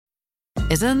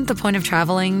Isn't the point of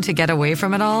traveling to get away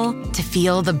from it all? To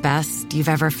feel the best you've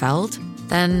ever felt?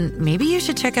 Then maybe you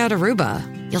should check out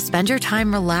Aruba. You'll spend your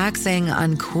time relaxing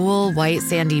on cool, white,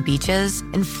 sandy beaches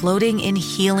and floating in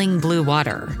healing blue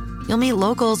water. You'll meet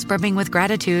locals brimming with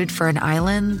gratitude for an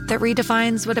island that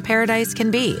redefines what a paradise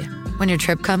can be. When your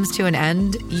trip comes to an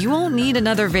end, you won't need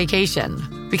another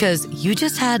vacation because you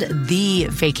just had the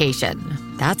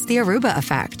vacation. That's the Aruba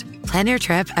effect. Plan your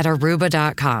trip at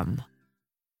Aruba.com.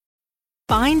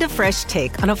 Find a fresh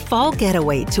take on a fall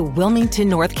getaway to Wilmington,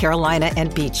 North Carolina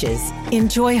and beaches.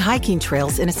 Enjoy hiking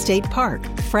trails in a state park,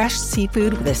 fresh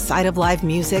seafood with a side of live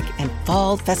music, and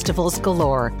fall festivals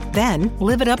galore. Then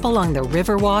live it up along the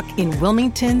Riverwalk in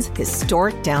Wilmington's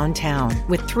historic downtown.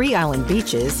 With 3 island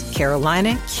beaches,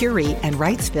 Carolina, Curie, and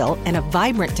Wrightsville, and a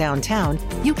vibrant downtown,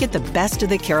 you get the best of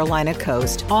the Carolina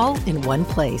coast, all in one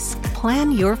place.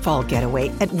 Plan your fall getaway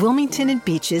at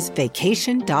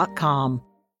WilmingtonandBeachesVacation.com.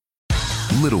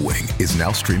 Little Wing is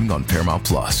now streaming on Paramount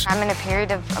Plus. I'm in a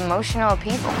period of emotional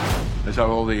upheaval. Is that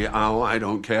all the I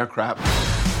don't care crap?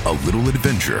 A little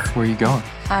adventure. Where are you going?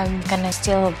 I'm gonna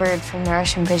steal a bird from the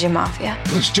Russian pigeon mafia.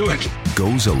 Let's do it.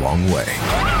 Goes a long way.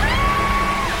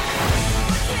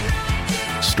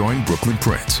 Starring Brooklyn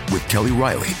Prince with Kelly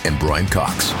Riley and Brian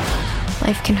Cox.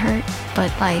 Life can hurt,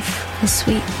 but life is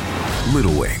sweet.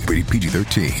 Little Wing, rated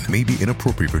PG-13, may be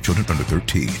inappropriate for children under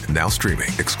 13. Now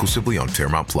streaming exclusively on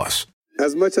Paramount Plus.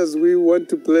 As much as we want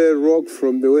to play rock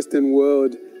from the Western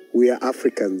world, we are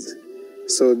Africans.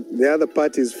 So the other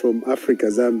part is from Africa,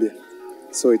 Zambia.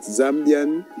 So it's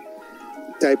Zambian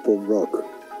type of rock,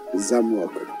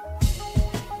 Zamrock.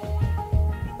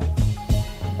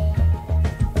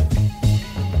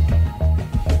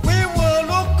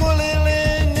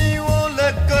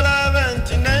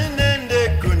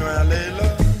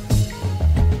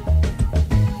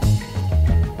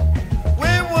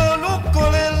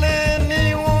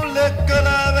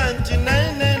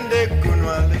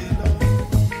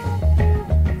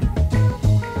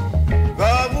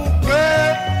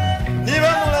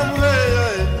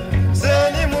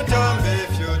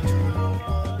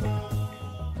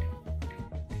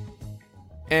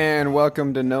 And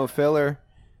welcome to No Filler,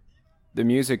 the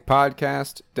music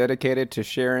podcast dedicated to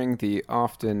sharing the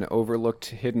often overlooked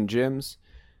hidden gems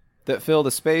that fill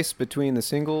the space between the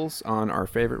singles on our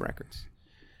favorite records.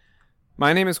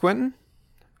 My name is Quentin.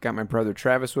 Got my brother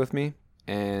Travis with me,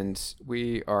 and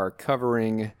we are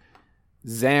covering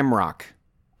Zamrock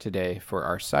today for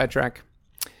our Sidetrack.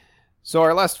 So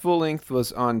our last full length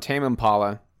was on Tame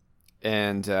Impala,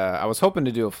 and I was hoping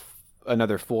to do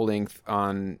another full length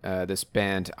on this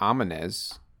band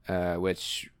Amanez,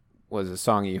 which was a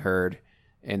song you heard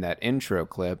in that intro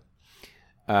clip,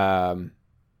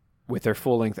 with their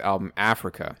full length album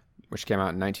Africa, which came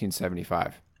out in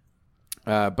 1975.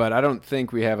 But I don't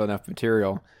think we have enough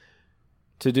material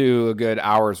to do a good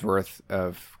hour's worth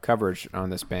of coverage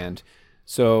on this band.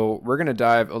 So we're going to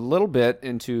dive a little bit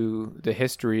into the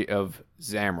history of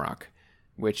Zamrock,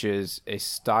 which is a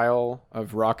style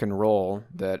of rock and roll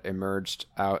that emerged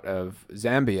out of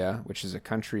Zambia, which is a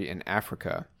country in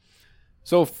Africa.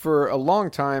 So for a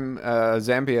long time,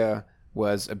 Zambia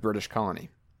was a British colony,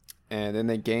 and then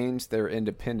they gained their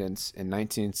independence in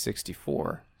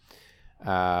 1964.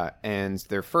 And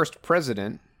their first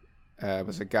president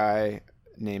was a guy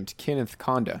named Kenneth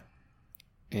Kaunda,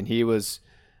 and he was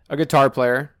a guitar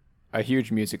player, a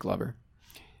huge music lover.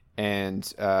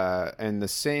 And in the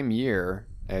same year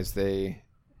as they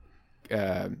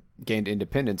gained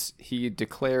independence, he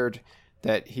declared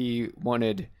that he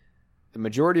wanted the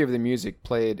majority of the music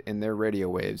played in their radio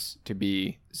waves to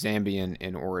be Zambian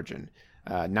in origin,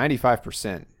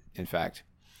 95%, in fact.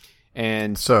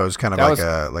 And so it was kind of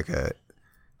like a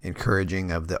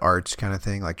encouraging of the arts kind of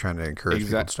thing, like trying to encourage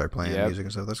people to start playing music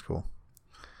and stuff. That's cool.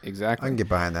 Exactly. I can get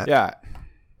behind that.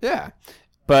 Yeah.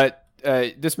 But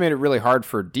this made it really hard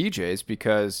for DJs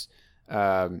because,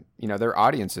 their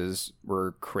audiences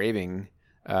were craving,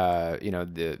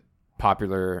 the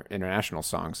popular international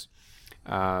songs.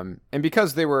 And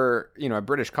because they were, a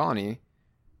British colony,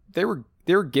 they were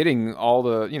getting all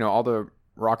the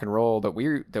rock and roll that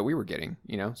we were getting,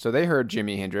 So they heard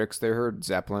Jimi Hendrix, they heard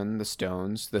Zeppelin, the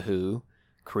Stones, the Who,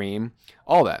 Cream,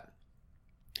 all that.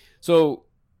 So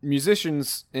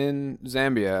musicians in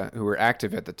Zambia who were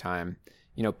active at the time,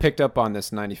 picked up on this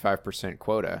 95%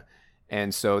 quota.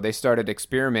 And so they started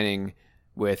experimenting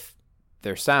with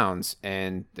their sounds,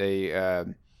 and they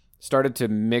started to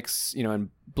mix, and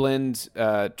blend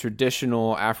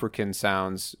traditional African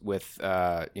sounds with,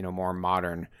 more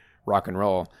modern rock and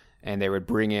roll. And they would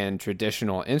bring in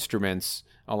traditional instruments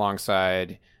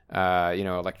alongside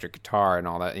electric guitar and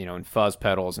all that, and fuzz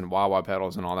pedals and wah-wah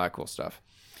pedals and all that cool stuff.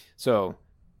 So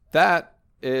that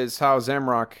is how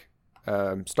Zamrock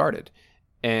started.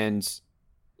 And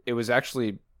it was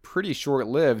actually pretty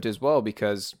short-lived as well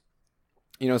because,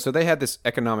 so they had this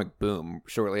economic boom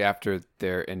shortly after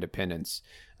their independence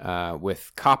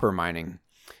with copper mining.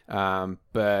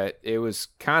 But it was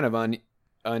kind of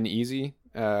uneasy,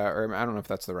 or I don't know if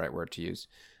that's the right word to use.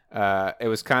 It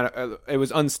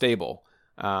was unstable.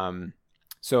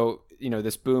 So,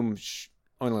 this boom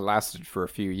only lasted for a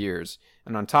few years.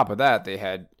 And on top of that, they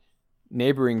had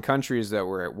neighboring countries that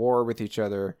were at war with each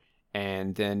other.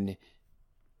 And then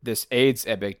this AIDS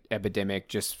epidemic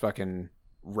just fucking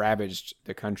ravaged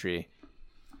the country.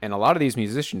 And a lot of these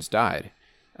musicians died.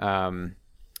 And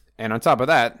on top of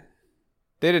that,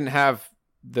 they didn't have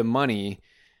the money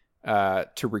to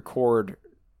record,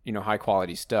 high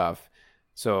quality stuff.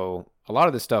 So a lot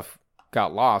of this stuff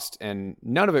got lost, and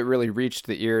none of it really reached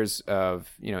the ears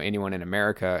of, anyone in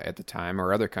America at the time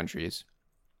or other countries.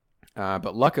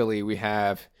 But luckily we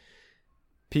have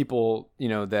people,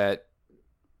 that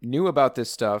knew about this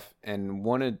stuff and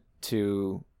wanted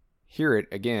to hear it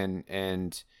again.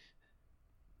 And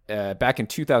back in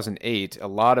 2008, a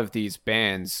lot of these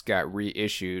bands got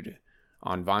reissued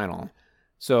on vinyl.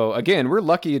 So again, we're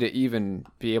lucky to even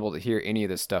be able to hear any of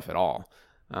this stuff at all.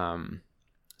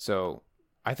 So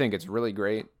I think it's really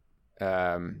great.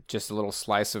 Just a little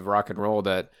slice of rock and roll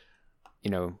that,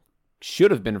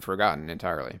 should have been forgotten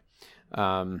entirely.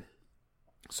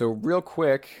 So real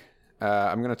quick,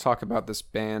 I'm going to talk about this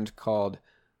band called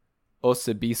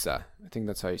Osibisa. I think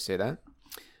that's how you say that.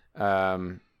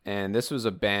 And this was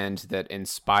a band that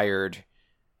inspired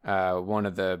one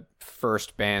of the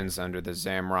first bands under the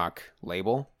Zamrock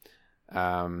label.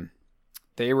 Osibisa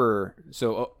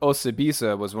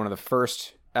was one of the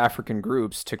first African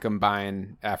groups to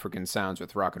combine African sounds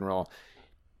with rock and roll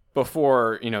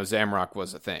before, Zamrock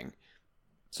was a thing.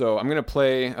 So I'm going to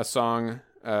play a song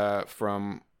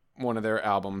from one of their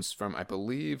albums from, I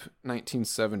believe,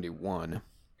 1971.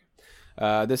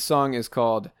 This song is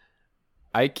called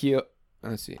Aiko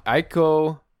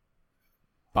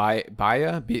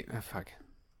Baya. Fuck.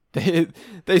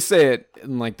 They say it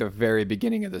in like the very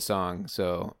beginning of the song,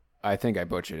 so I think I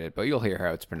butchered it, but you'll hear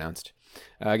how it's pronounced.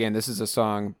 Again, this is a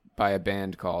song by a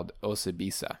band called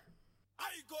Osibisa.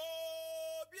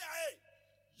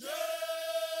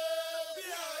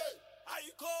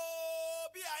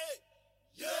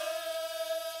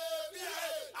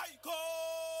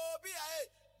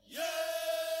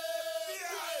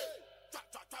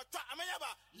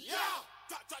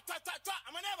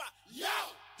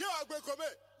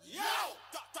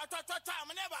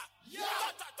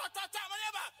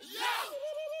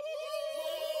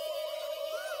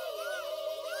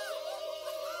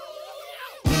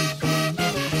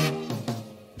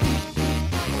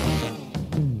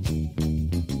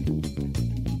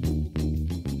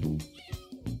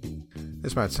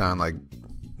 This might sound like,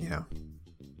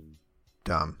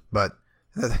 dumb, but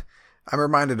I'm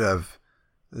reminded of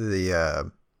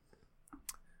the,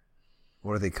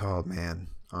 what are they called, man,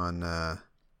 on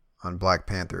Black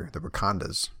Panther, the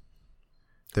Wakandas.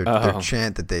 Their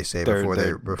chant that they say before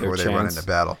they run into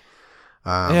battle.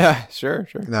 Yeah, sure.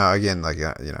 Now, again,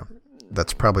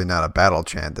 that's probably not a battle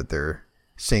chant that they're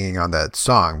singing on that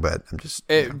song, but I'm just,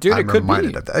 I'm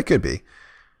reminded of that. It could be.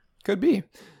 Could be.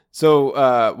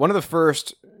 So one of the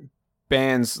first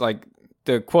bands, like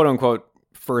the quote-unquote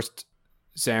first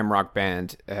Zamrock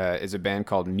band, is a band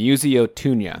called Museo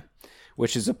Tunya,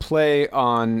 which is a play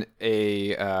on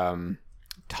a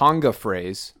Tonga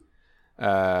phrase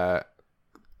that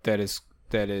is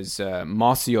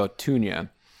Mosio Tunya,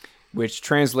 which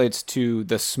translates to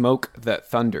the smoke that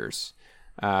thunders.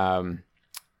 Zambia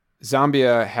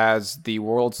has the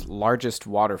world's largest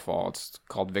waterfall. It's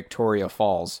called Victoria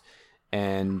Falls.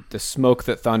 And the smoke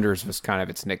that thunders was kind of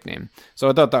its nickname. So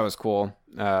I thought that was cool,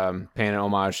 paying an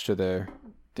homage to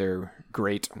their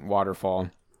great waterfall,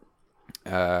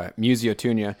 Museo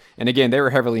Tunya. And again, they were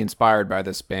heavily inspired by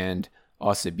this band,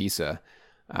 Osibisa.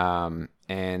 And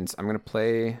I'm going to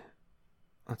play,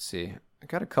 let's see, I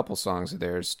got a couple songs of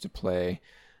theirs to play.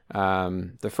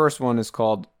 The first one is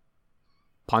called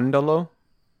Pandalo.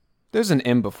 There's an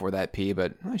M before that P,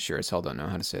 but I sure as hell don't know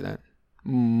how to say that.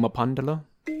 Mapandalo.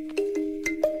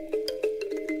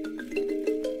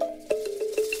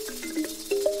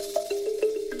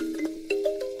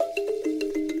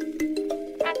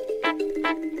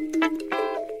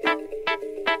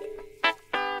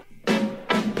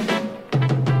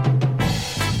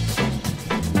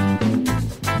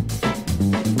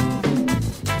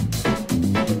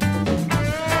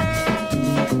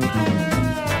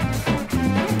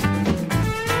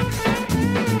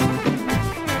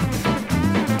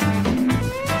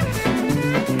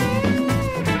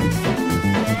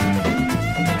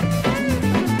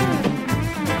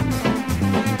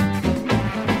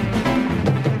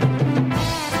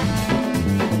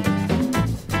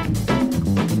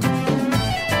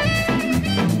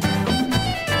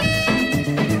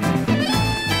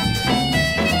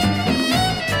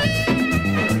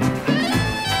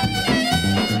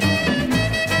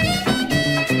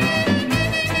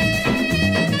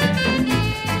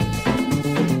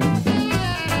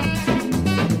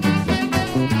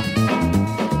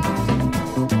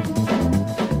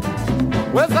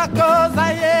 wezakoza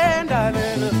yenda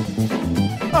lelo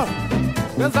oh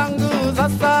wezanguza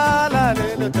sala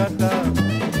lelo tata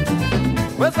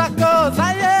wezakoza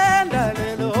yenda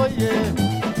lelo oh yeah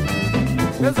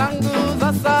wezanguza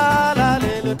sala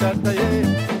lelo tata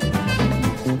yeah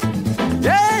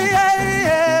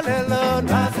yeah lelo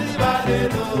nasiba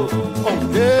lelo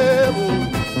oh yeah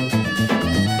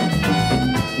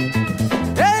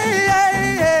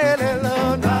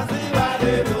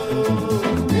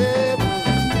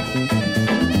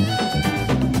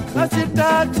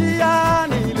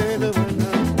Tatiani lele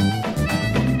wana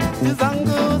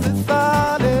Izangu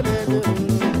zisale lele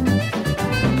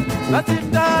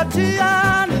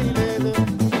Tatiani lele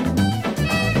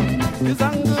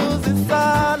Izangu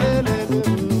zisale lele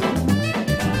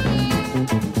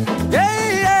Yeah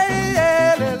yeah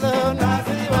yeah lele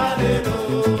Nasiwa lele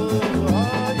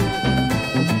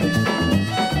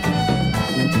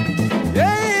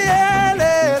Yeah yeah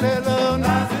lele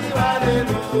Nasiwa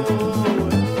lele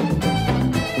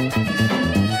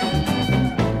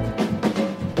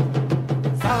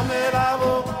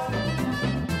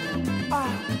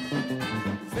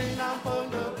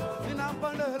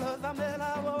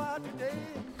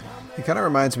It kind of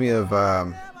reminds me of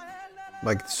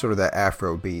like sort of that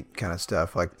Afro beat kind of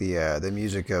stuff, like the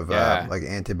music of like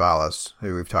Antibalas,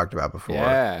 who we've talked about before.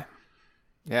 Yeah,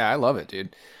 I love it,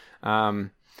 dude.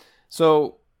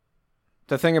 So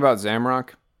the thing about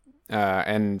Zamrock,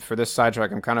 and for this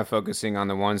sidetrack, I'm kind of focusing on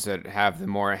the ones that have the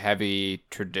more heavy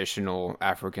traditional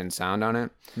African sound on it.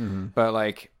 Mm-hmm. But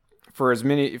like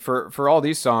for all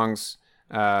these songs,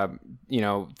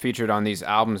 featured on these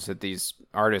albums that these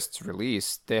artists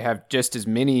release, they have just as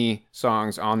many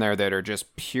songs on there that are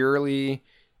just purely,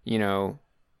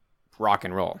 rock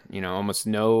and roll, almost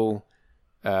no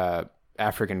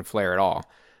African flair at all.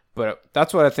 But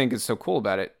that's what I think is so cool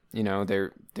about it.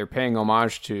 They're paying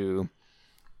homage to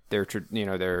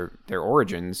their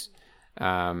origins.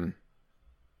 But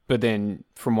then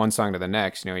from one song to the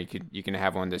next, you can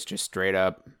have one that's just straight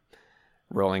up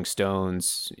Rolling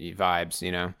Stones vibes,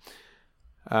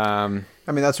 I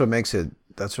mean, that's what makes it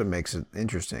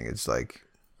interesting. It's like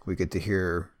we get to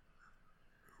hear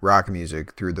rock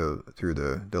music through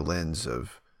the lens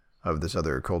of this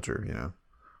other culture,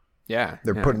 Yeah.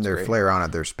 They're putting their flair on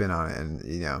it, their spin on it, and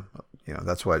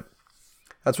that's what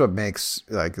makes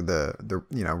like the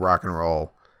rock and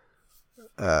roll,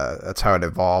 that's how it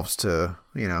evolves to,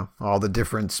 all the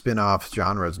different spin-off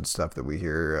genres and stuff that we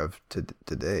hear of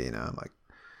today, like.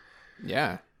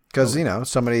 Yeah. Because,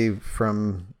 somebody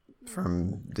from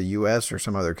the U.S. or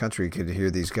some other country could hear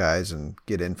these guys and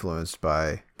get influenced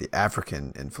by the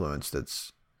African influence that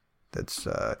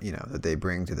they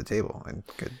bring to the table and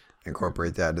could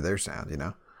incorporate that to their sound,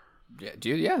 Yeah,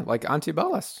 dude, yeah, like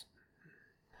Antibalas.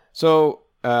 So,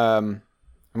 I'm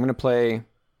going to play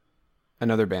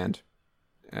another band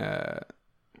and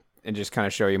just kind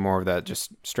of show you more of that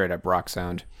just straight up rock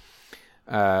sound.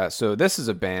 So this is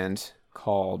a band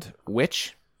called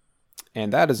Witch,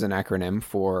 and that is an acronym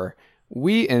for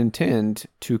We Intend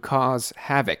to Cause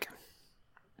Havoc.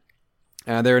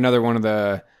 They're another one of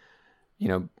the,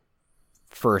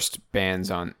 first bands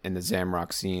in the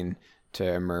Zamrock scene to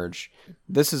emerge.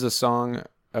 This is a song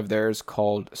of theirs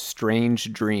called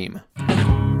Strange Dream.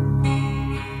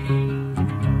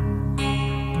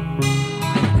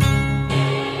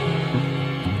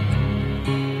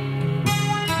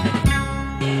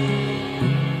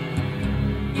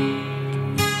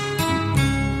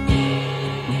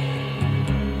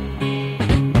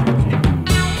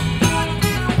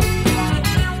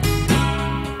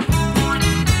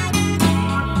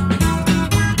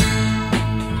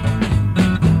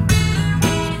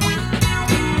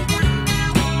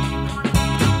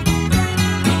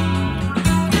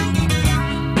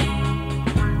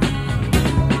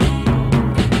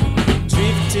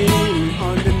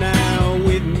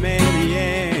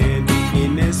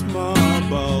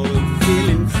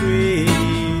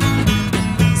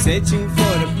 Searching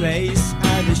for the place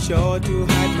at the shore to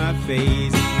hide my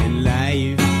face and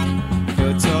life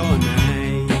for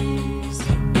tonight.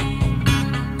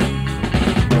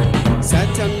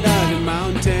 Sat under the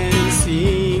mountain,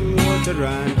 seeing water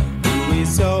run, and we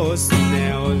saw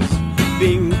snails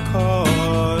being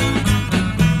caught.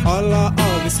 All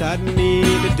of a sudden,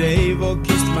 the devil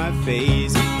kissed my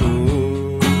face.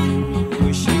 Ooh,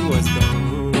 she was gone.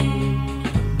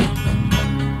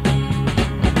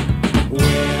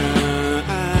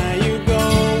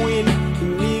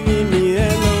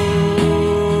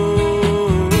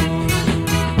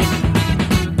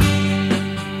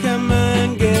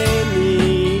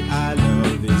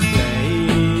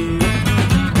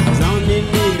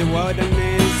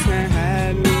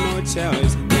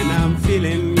 Choice.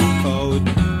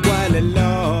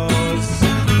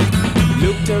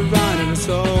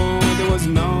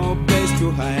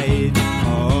 hide.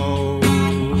 Oh,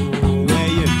 where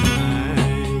you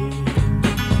hide.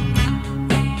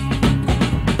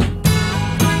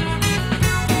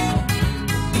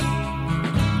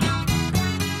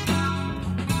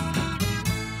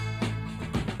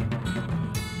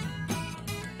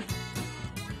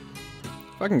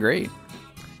 Fucking great.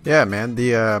 Yeah, man.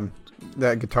 The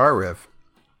that guitar riff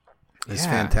is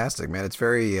Yeah. fantastic, man. It's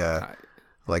very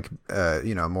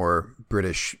more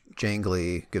British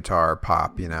jangly guitar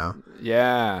pop, you know.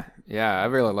 Yeah, I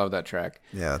really love that track.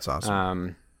 Yeah, that's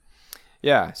awesome.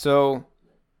 Yeah, so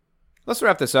let's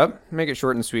wrap this up. Make it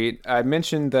short and sweet. I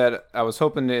mentioned that I was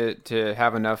hoping to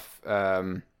have enough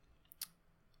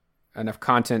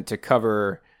content to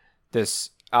cover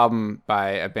this album by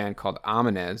a band called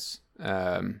Amenez,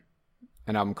 an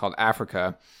album called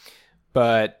Africa.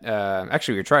 But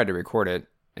actually, we tried to record it,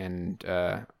 and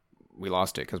we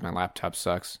lost it because my laptop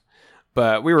sucks.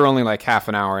 But we were only like half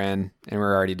an hour in, and we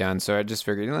were already done. So I just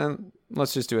figured,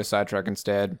 let's just do a sidetrack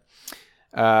instead.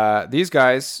 These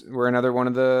guys were another one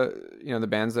of the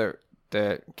bands that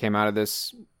came out of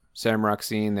this Zamrock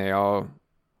scene. They all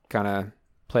kind of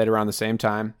played around the same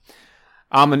time.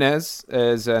 Amenez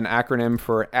is an acronym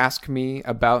for Ask Me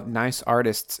About Nice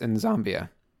Artists in Zambia.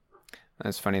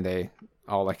 That's funny. They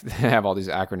all they have all these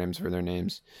acronyms for their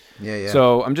names. Yeah.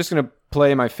 So I'm just going to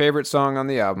play my favorite song on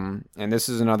the album. And this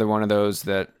is another one of those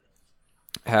that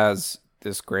has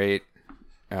this great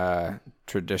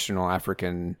traditional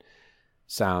African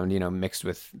sound, mixed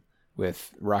with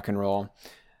rock and roll.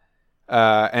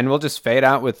 And we'll just fade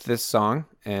out with this song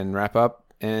and wrap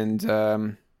up. And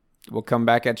we'll come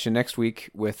back at you next week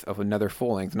with another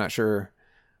full length. Not sure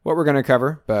what we're going to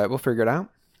cover, but we'll figure it out.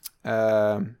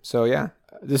 So yeah,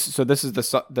 this is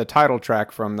the title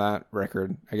track from that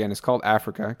record. Again, it's called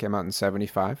Africa. It came out in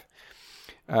 1975.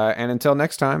 And until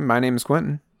next time, my name is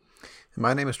Quentin. And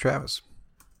my name is Travis.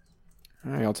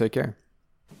 All right, y'all take care.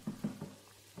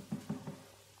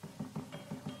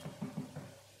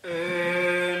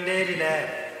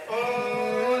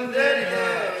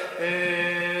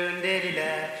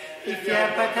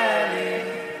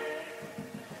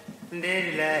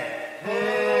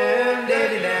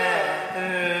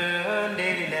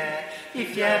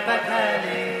 If you're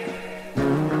Bakali.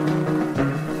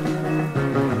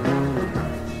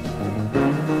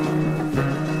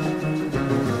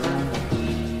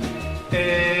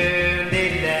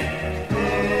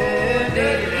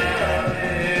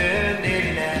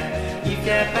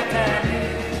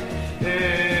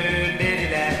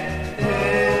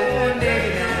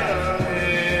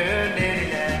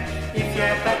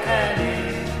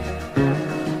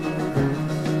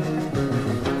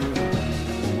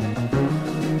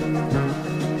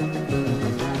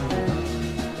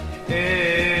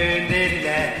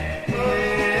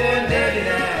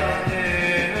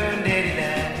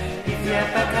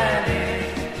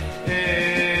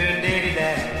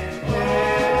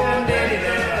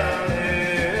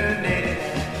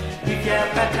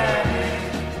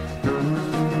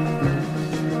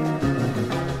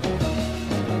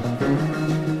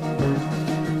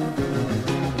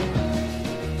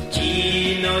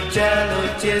 Chalo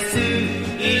Jesu,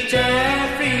 each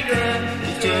Africa,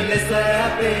 each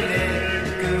Lesa Pele,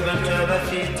 Cuban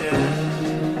Travafita.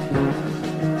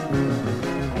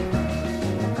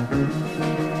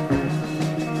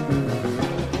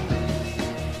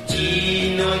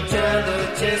 Gino Chalo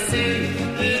Jesu,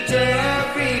 each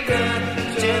Africa,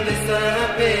 each Lesa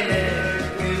Pele,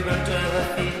 Cuban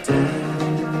Travafita.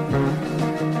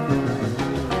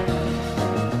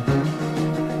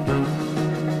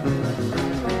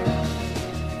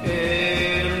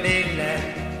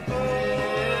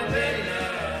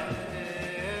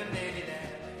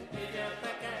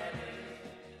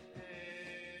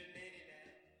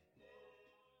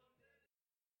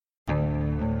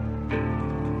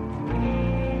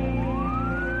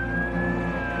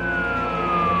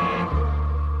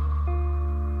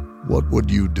 What would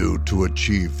you do to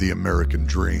achieve the American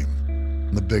dream?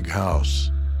 The big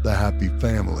house, the happy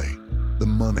family, the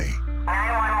money.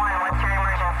 911, what's your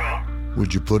emergency?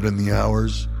 Would you put in the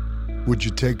hours? Would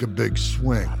you take a big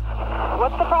swing?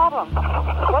 What's the problem?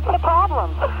 What's the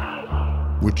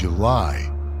problem? Would you lie?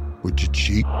 Would you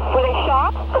cheat? Were they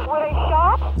shot? Were they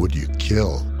shot? Would you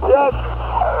kill? Yes.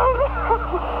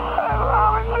 My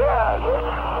mom is dead.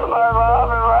 My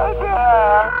mom is right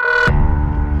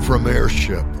there. From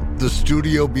Airship, the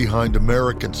studio behind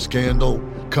American Scandal,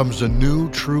 comes a new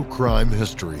true crime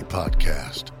history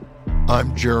podcast.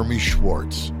 I'm Jeremy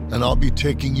Schwartz, and I'll be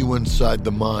taking you inside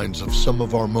the minds of some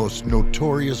of our most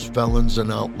notorious felons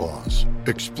and outlaws,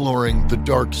 exploring the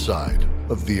dark side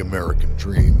of the American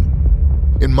dream.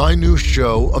 In my new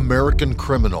show, American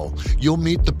Criminal, you'll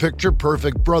meet the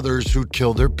picture-perfect brothers who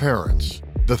killed their parents,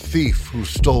 the thief who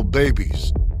stole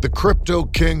babies, the crypto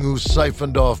king who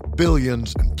siphoned off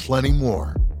billions, and plenty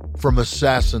more. From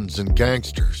assassins and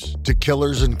gangsters to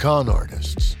killers and con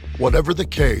artists. Whatever the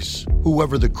case,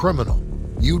 whoever the criminal,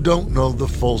 you don't know the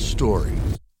full story.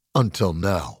 Until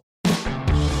now.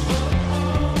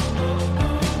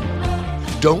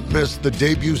 Don't miss the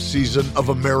debut season of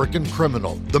American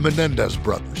Criminal, The Menendez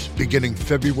Brothers, beginning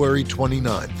February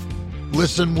 29th.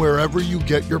 Listen wherever you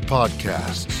get your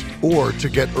podcasts, or to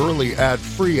get early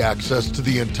ad-free access to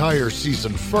the entire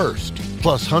season first,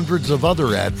 plus hundreds of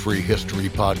other ad-free history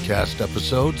podcast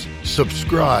episodes,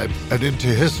 subscribe at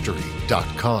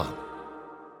IntoHistory.com.